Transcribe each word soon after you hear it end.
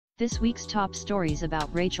This week's top stories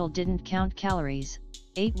about Rachael didn't count calories,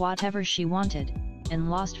 ate whatever she wanted,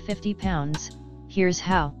 and lost 50 pounds, here's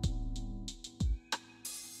how.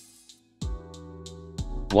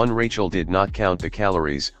 1. Rachael did not count the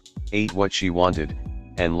calories, ate what she wanted,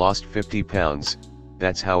 and lost 50 pounds,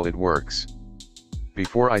 that's how it works.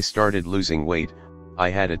 Before I started losing weight,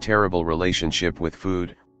 I had a terrible relationship with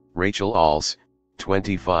food. Rachael Alls,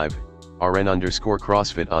 25,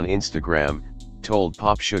 RN_CrossFit on Instagram, told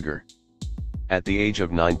Pop Sugar. At the age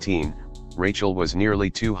of 19, Rachael was nearly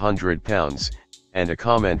 200 pounds, and a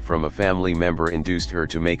comment from a family member induced her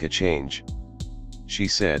to make a change. She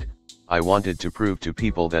said, "I wanted to prove to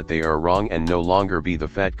people that they are wrong and no longer be the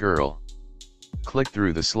fat girl." Click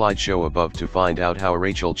through the slideshow above to find out how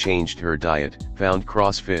Rachael changed her diet, found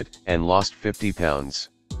CrossFit, and lost 50 pounds.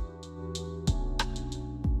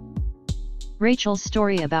 Rachael's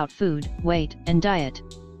story about food, weight, and diet.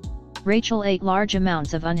 Rachael ate large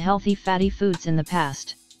amounts of unhealthy fatty foods in the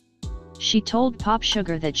past. She told Pop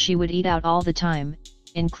Sugar that she would eat out all the time,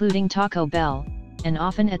 including Taco Bell, and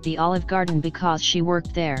often at the Olive Garden because she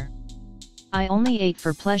worked there. "I only ate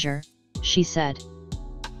for pleasure," she said.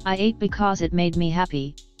 "I ate because it made me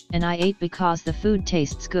happy, and I ate because the food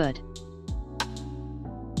tastes good."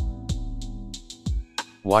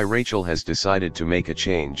 Why Rachael has decided to make a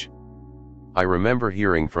change. I remember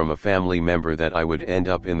hearing from a family member that I would end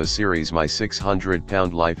up in the series My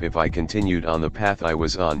 600-Pound Life if I continued on the path I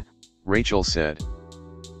was on, Rachael said.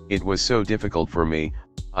 "It was so difficult for me,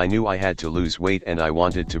 I knew I had to lose weight and I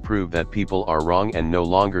wanted to prove that people are wrong and no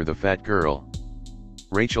longer the fat girl."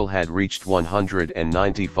 Rachael had reached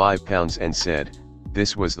 195 pounds and said,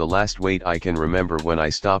 "This was the last weight I can remember when I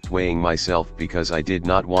stopped weighing myself because I did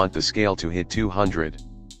not want the scale to hit 200.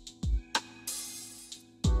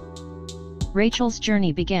 Rachael's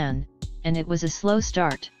journey began, and it was a slow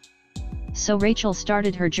start. So Rachael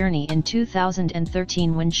started her journey in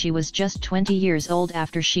 2013 when she was just 20 years old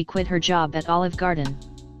after she quit her job at Olive Garden.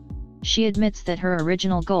 She admits that her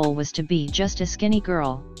original goal was to be just a skinny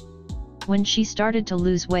girl. When she started to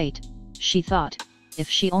lose weight, she thought, if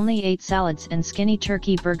she only ate salads and skinny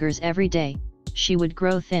turkey burgers every day, she would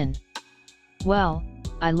grow thin. "Well,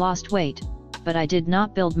 I lost weight, but I did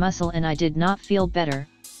not build muscle and I did not feel better,"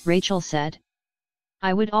 Rachael said.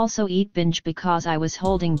 "I would also eat binge because I was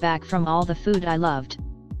holding back from all the food I loved."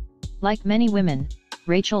 Like many women,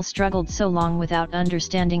 Rachael struggled so long without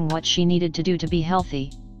understanding what she needed to do to be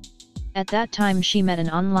healthy. At that time she met an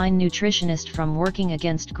online nutritionist from Working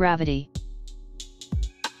Against Gravity.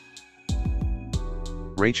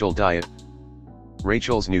 Rachael diet.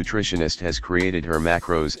 Rachael's nutritionist has created her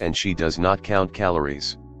macros and she does not count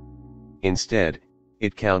calories. Instead,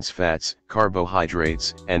 it counts fats,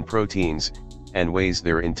 carbohydrates, and proteins, and weighs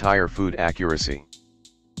their entire food accuracy.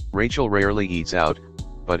 Rachael rarely eats out,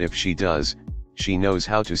 but if she does, she knows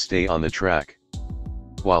how to stay on the track.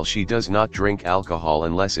 While she does not drink alcohol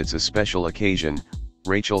unless it's a special occasion,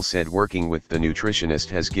 Rachael said working with the nutritionist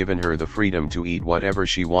has given her the freedom to eat whatever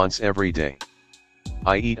she wants every day.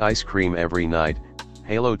 "I eat ice cream every night,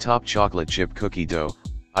 Halo Top chocolate chip cookie dough,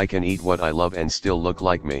 I can eat what I love and still look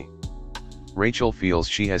like me." Rachael feels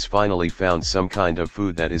she has finally found some kind of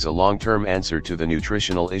food that is a long-term answer to the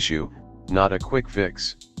nutritional issue, not a quick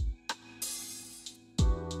fix.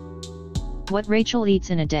 What Rachael eats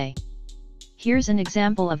in a day. Here's an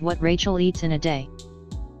example of what Rachael eats in a day.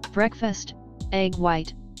 Breakfast, egg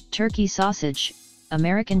white, turkey sausage,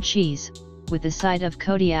 American cheese, with a side of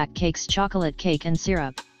Kodiak cakes, chocolate cake and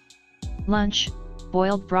syrup. Lunch,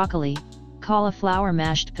 boiled broccoli, cauliflower,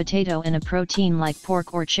 mashed potato and a protein like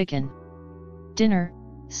pork or chicken. Dinner,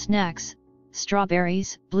 snacks,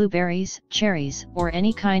 strawberries, blueberries, cherries, or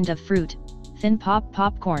any kind of fruit, thin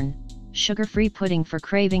popcorn, sugar-free pudding for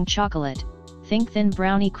craving chocolate, think thin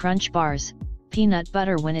brownie crunch bars, peanut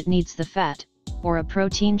butter when it needs the fat, or a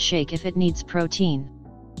protein shake if it needs protein.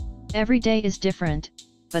 Every day is different,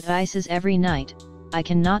 but ice is every night, I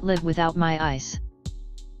cannot live without my ice,"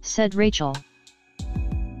 said Rachael.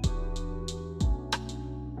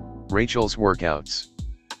 Rachael's workouts.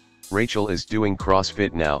 Rachael is doing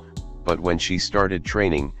CrossFit now, but when she started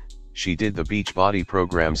training, she did the Beachbody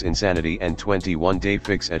programs Insanity and 21-Day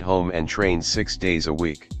Fix at home and trained 6 days a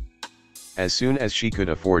week. As soon as she could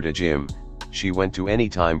afford a gym, she went to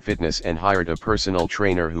Anytime Fitness and hired a personal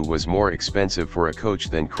trainer who was more expensive for a coach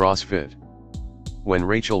than CrossFit. When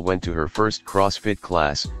Rachael went to her first CrossFit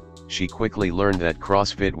class, she quickly learned that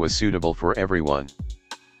CrossFit was suitable for everyone.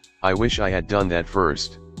 "I wish I had done that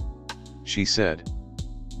first," she said.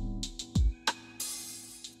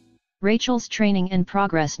 Rachael's training and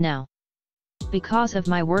progress now. Because of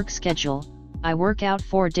my work schedule, I work out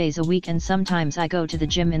 4 days a week and sometimes I go to the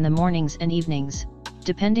gym in the mornings and evenings,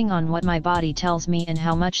 depending on what my body tells me and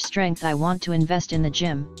how much strength I want to invest in the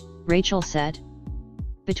gym, Rachael said.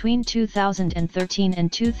 Between 2013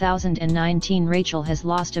 and 2019 Rachael has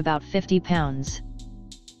lost about 50 pounds.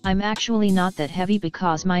 I'm actually not that heavy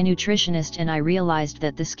because my nutritionist and I realized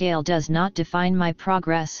that the scale does not define my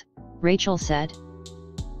progress, Rachael said.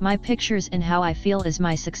 My pictures and how I feel is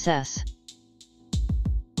my success.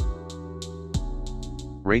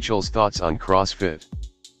 Rachael's thoughts on CrossFit.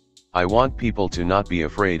 I want people to not be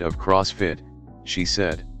afraid of CrossFit, she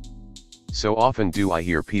said. So often do I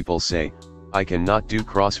hear people say, I cannot do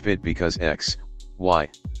CrossFit because X, Y,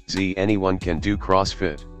 Z. Anyone can do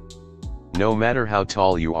CrossFit. No matter how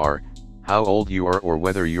tall you are, how old you are or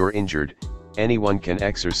whether you're injured, anyone can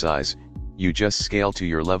exercise, you just scale to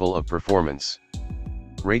your level of performance.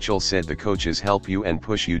 Rachael said the coaches help you and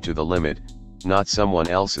push you to the limit, not someone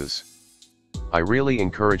else's. I really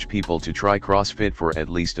encourage people to try CrossFit for at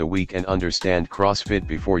least a week and understand CrossFit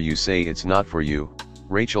before you say it's not for you,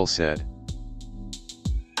 Rachael said.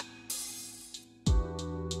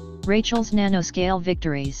 Rachael's nanoscale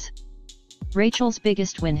victories. Rachael's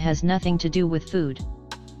biggest win has nothing to do with food.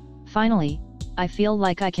 Finally, I feel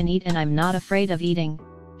like I can eat and I'm not afraid of eating,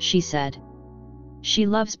 she said. She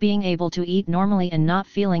loves being able to eat normally and not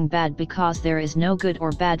feeling bad because there is no good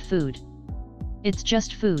or bad food. It's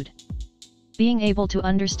just food. Being able to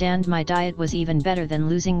understand my diet was even better than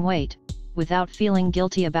losing weight, without feeling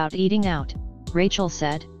guilty about eating out, Rachael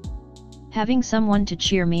said. Having someone to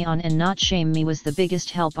cheer me on and not shame me was the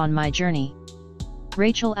biggest help on my journey.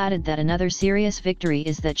 Rachael added that another serious victory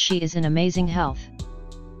is that she is in amazing health.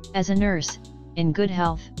 As a nurse, in good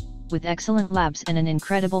health, with excellent labs and an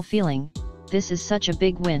incredible feeling, this is such a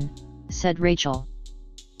big win, said Rachael.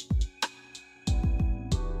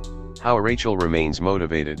 How Rachael remains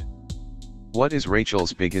motivated. What is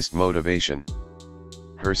Rachael's biggest motivation?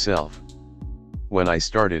 Herself. When I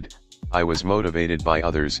started, I was motivated by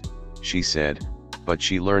others, she said, but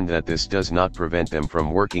she learned that this does not prevent them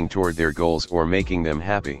from working toward their goals or making them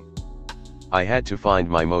happy. I had to find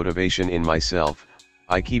my motivation in myself.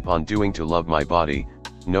 I keep on doing to love my body,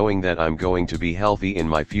 knowing that I'm going to be healthy in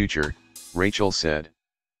my future, Rachael said.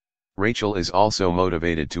 Rachael is also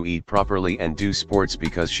motivated to eat properly and do sports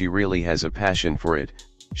because she really has a passion for it.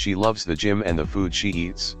 She loves the gym and the food she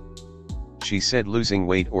eats. She said losing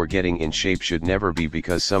weight or getting in shape should never be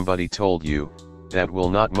because somebody told you. That will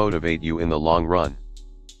not motivate you in the long run.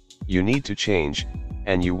 You need to change,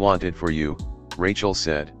 and you want it for you, Rachael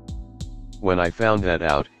said. When I found that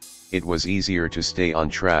out, it was easier to stay on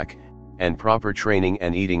track, and proper training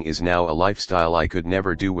and eating is now a lifestyle I could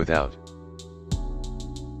never do without.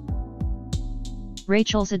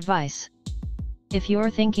 Rachael's advice. If you're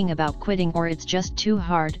thinking about quitting or it's just too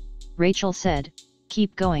hard, Rachael said,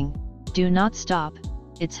 keep going, do not stop,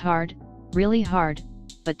 it's hard, really hard,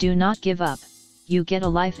 but do not give up. You get a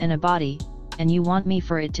life and a body, and you want me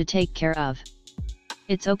for it to take care of.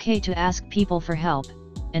 It's okay to ask people for help,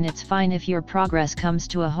 and it's fine if your progress comes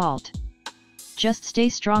to a halt. Just stay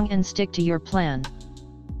strong and stick to your plan.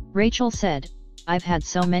 Rachael said, I've had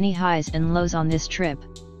so many highs and lows on this trip,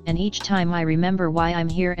 and each time I remember why I'm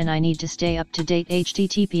here and I need to stay up to date.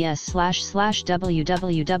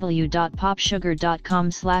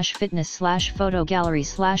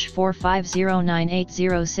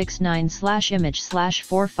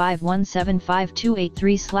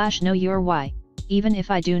 your why, even if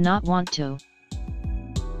I do not want to.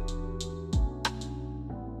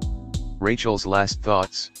 Rachael's last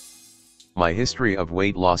thoughts. My history of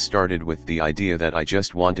weight loss started with the idea that I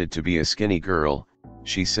just wanted to be a skinny girl,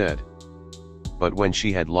 she said. But when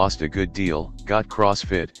she had lost a good deal, got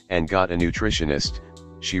CrossFit, and got a nutritionist,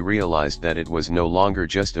 she realized that it was no longer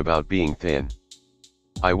just about being thin.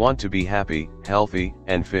 I want to be happy, healthy,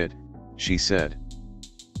 and fit, she said.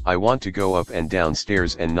 I want to go up and down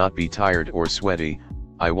stairs and not be tired or sweaty.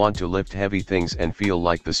 I want to lift heavy things and feel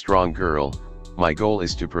like the strong girl. My goal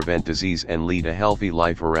is to prevent disease and lead a healthy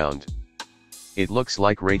life around. It looks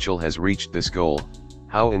like Rachael has reached this goal.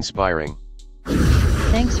 How inspiring.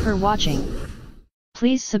 Thanks for watching.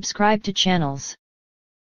 Please subscribe to channels.